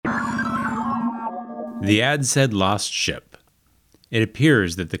The ad said lost ship. It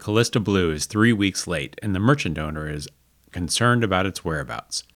appears that the Callista Blue is 3 weeks late and the merchant owner is concerned about its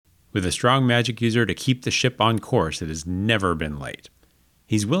whereabouts. With a strong magic user to keep the ship on course, it has never been late.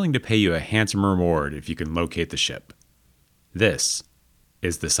 He's willing to pay you a handsome reward if you can locate the ship. This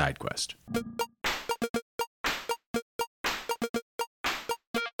is the side quest.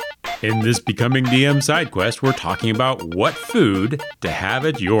 In this Becoming DM side quest, we're talking about what food to have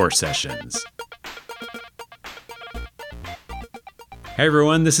at your sessions. Hey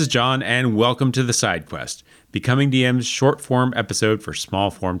everyone, this is John, and welcome to the side quest, Becoming DM's short form episode for small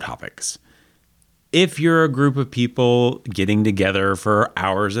form topics. If you're a group of people getting together for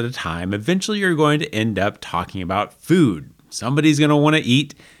hours at a time, eventually you're going to end up talking about food. Somebody's going to want to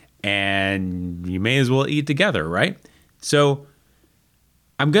eat, and you may as well eat together, right? So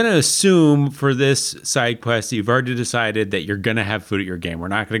I'm going to assume for this side quest, you've already decided that you're going to have food at your game. We're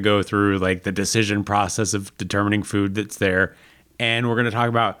not going to go through like the decision process of determining food that's there. And we're going to talk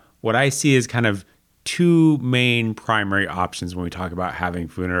about what I see as kind of two main primary options when we talk about having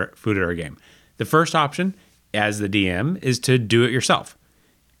food at our game. The first option, as the DM, is to do it yourself.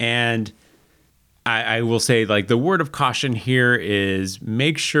 And I will say, like, the word of caution here is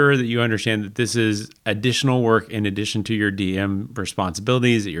make sure that you understand that this is additional work in addition to your DM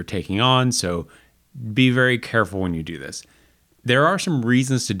responsibilities that you're taking on. So be very careful when you do this. There are some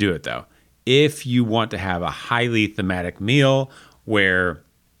reasons to do it, though. If you want to have a highly thematic meal where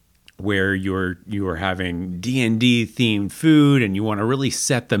you are having D&D themed food and you want to really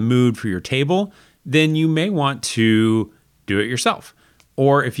set the mood for your table, then you may want to do it yourself.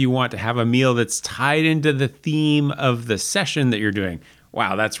 Or if you want to have a meal that's tied into the theme of the session that you're doing,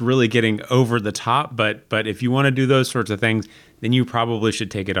 wow, that's really getting over the top. But if you want to do those sorts of things, then you probably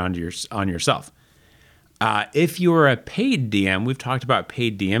should take it on yourself. If you're a paid DM, we've talked about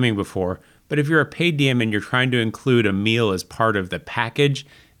paid DMing before, but if you're a paid DM and you're trying to include a meal as part of the package,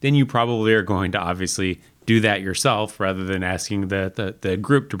 then you probably are going to obviously do that yourself rather than asking the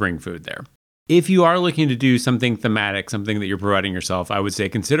group to bring food there. If you are looking to do something thematic, something that you're providing yourself, I would say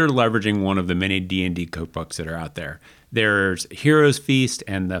consider leveraging one of the many D&D cookbooks that are out there. There's Heroes Feast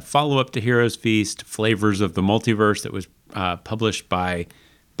and the follow-up to Heroes Feast, Flavors of the Multiverse, that was published by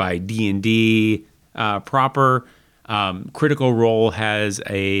D&D proper. Critical Role has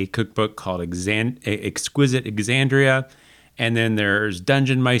a cookbook called Exquisite Exandria. And then there's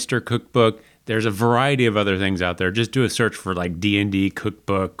Dungeon Meister cookbook. There's a variety of other things out there. Just do a search for like D&D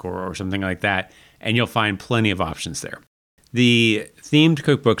cookbook or something like that, and you'll find plenty of options there. The themed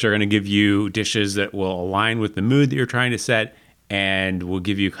cookbooks are going to give you dishes that will align with the mood that you're trying to set and will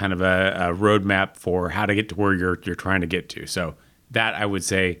give you kind of a roadmap for how to get to where you're trying to get to. So that, I would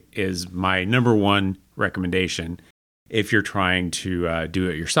say, is my number one recommendation if you're trying to do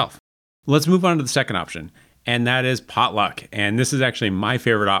it yourself. Let's move on to the second option, and that is potluck. And this is actually my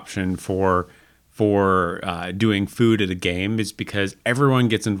favorite option for doing food at a game, is because everyone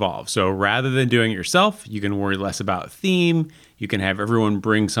gets involved. So rather than doing it yourself, you can worry less about theme. You can have everyone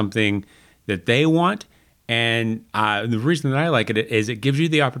bring something that they want. And the reason that I like it is it gives you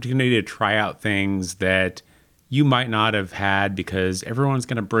the opportunity to try out things that you might not have had, because everyone's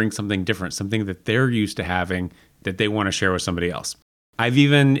going to bring something different, something that they're used to having that they want to share with somebody else. I've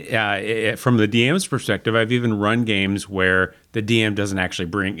even, from the DM's perspective, I've even run games where the DM doesn't actually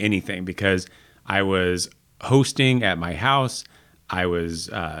bring anything, because I was hosting at my house. I was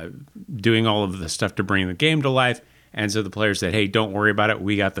doing all of the stuff to bring the game to life. And so the players said, hey, don't worry about it.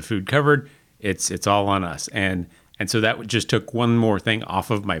 We got the food covered. It's all on us. And so that just took one more thing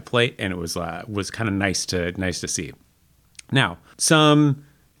off of my plate, and it was kind of nice to see. Now, some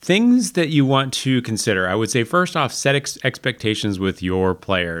things that you want to consider. I would say, first off, set expectations with your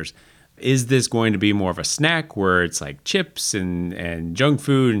players. Is this going to be more of a snack where it's like chips and junk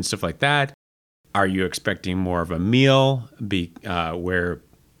food and stuff like that? Are you expecting more of a meal where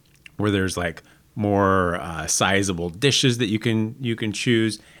there's like more sizable dishes that you can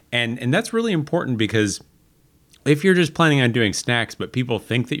choose? And that's really important, because if you're just planning on doing snacks, but people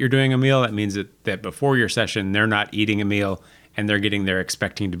think that you're doing a meal, that means that before your session, they're not eating a meal and they're getting there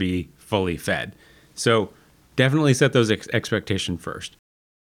expecting to be fully fed. So definitely set those expectations first.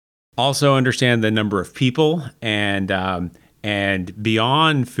 Also understand the number of people, and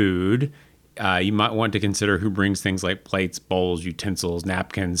beyond food, you might want to consider who brings things like plates, bowls, utensils,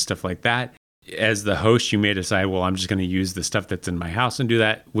 napkins, stuff like that. As the host, you may decide, well, I'm just going to use the stuff that's in my house and do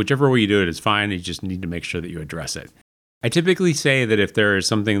that. Whichever way you do it is fine. You just need to make sure that you address it. I typically say that if there is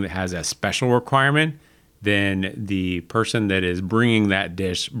something that has a special requirement, then the person that is bringing that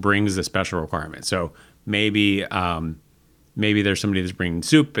dish brings the special requirement. So maybe maybe there's somebody that's bringing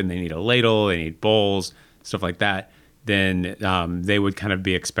soup and they need a ladle, they need bowls, stuff like that, then they would kind of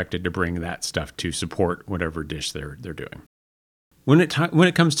be expected to bring that stuff to support whatever dish they're doing. When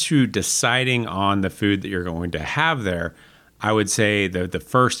it comes to deciding on the food that you're going to have there, I would say the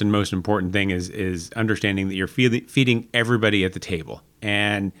first and most important thing is understanding that you're feeding everybody at the table.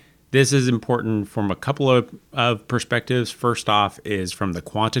 And this is important from a couple of perspectives. First off is from the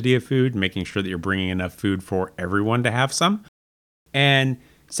quantity of food, making sure that you're bringing enough food for everyone to have some. And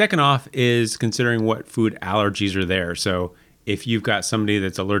second off is considering what food allergies are there. So if you've got somebody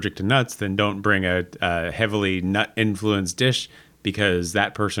that's allergic to nuts, then don't bring a heavily nut-influenced dish because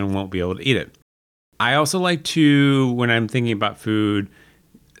that person won't be able to eat it. I also like to, when I'm thinking about food,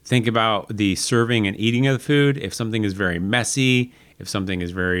 think about the serving and eating of the food. If something is very messy, if something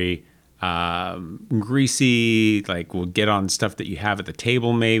is very greasy, like will get on stuff that you have at the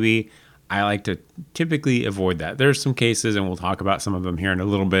table maybe, I like to typically avoid that. There's some cases, and we'll talk about some of them here in a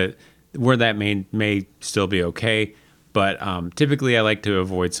little bit, where that may still be okay. But typically I like to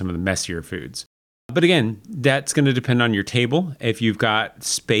avoid some of the messier foods. But again, that's going to depend on your table. If you've got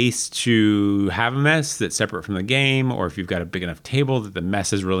space to have a mess that's separate from the game, or if you've got a big enough table that the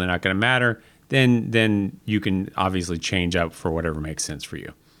mess is really not going to matter, then you can obviously change up for whatever makes sense for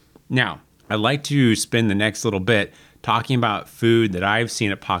you. Now, I'd like to spend the next little bit talking about food that I've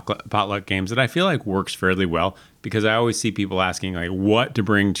seen at potluck games that I feel like works fairly well, because I always see people asking like what to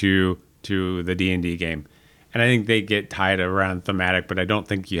bring to the D&D game. And I think they get tied around thematic, but I don't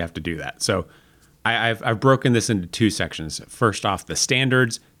think you have to do that. So I've broken this into two sections. First off, the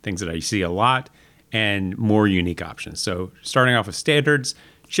standards, things that I see a lot, and more unique options. So starting off with standards,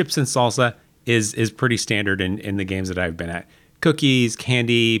 chips and salsa is pretty standard in the games that I've been at. Cookies,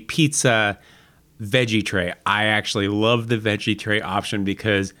 candy, pizza, veggie tray. I actually love the veggie tray option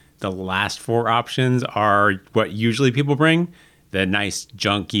because the last four options are what usually people bring. The nice,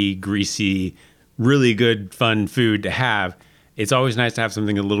 junky, greasy, really good, fun food to have. It's always nice to have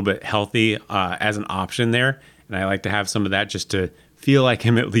something a little bit healthy as an option there. And I like to have some of that just to feel like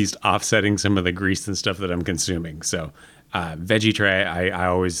I'm at least offsetting some of the grease and stuff that I'm consuming. So veggie tray, I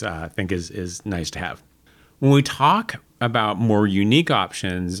always think is nice to have. When we talk about more unique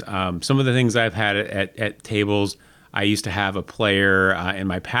options, some of the things I've had at tables, I used to have a player in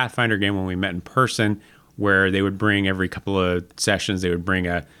my Pathfinder game when we met in person where they would bring every couple of sessions, they would bring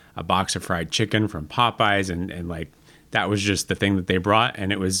a box of fried chicken from Popeyes and like, that was just the thing that they brought,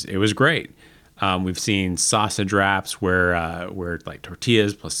 and it was great. We've seen sausage wraps where like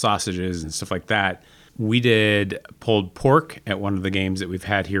tortillas plus sausages and stuff like that. We did pulled pork at one of the games that we've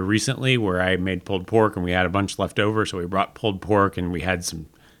had here recently, where I made pulled pork and we had a bunch left over, so we brought pulled pork and we had some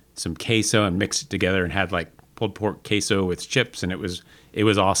queso and mixed it together and had like pulled pork queso with chips, and it was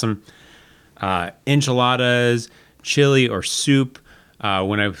awesome. Enchiladas, chili or soup.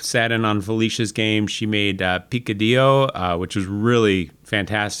 When I sat in on Felicia's game, she made picadillo, which was really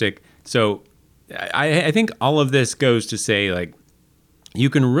fantastic. So I think all of this goes to say, like,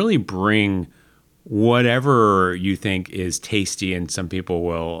 you can really bring whatever you think is tasty and some people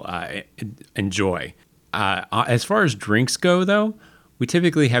will enjoy. As far as drinks go, though, we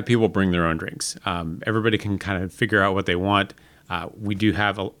typically have people bring their own drinks. Everybody can kind of figure out what they want. We do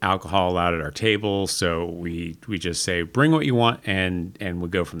have alcohol allowed at our table, so we just say, bring what you want, and we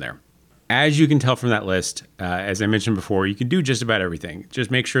go from there. As you can tell from that list, as I mentioned before, you can do just about everything.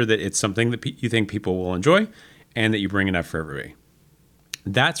 Just make sure that it's something that you think people will enjoy and that you bring enough for everybody.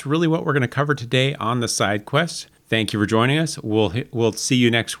 That's really what we're going to cover today on the side quest. Thank you for joining us. We'll see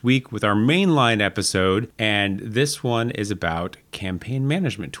you next week with our mainline episode, and this one is about campaign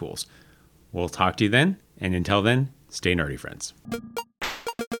management tools. We'll talk to you then, and until then, stay nerdy, friends.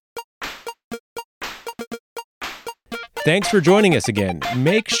 Thanks for joining us again.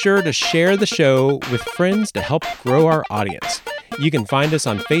 Make sure to share the show with friends to help grow our audience. You can find us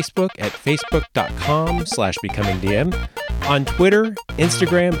on Facebook at facebook.com/becomingdm. On Twitter,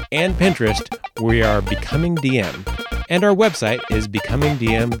 Instagram, and Pinterest, we are Becoming DM. And our website is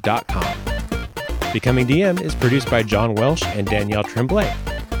becomingdm.com. Becoming DM is produced by John Welsh and Danielle Tremblay.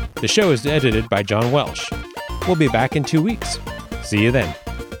 The show is edited by John Welsh. We'll be back in 2 weeks. See you then.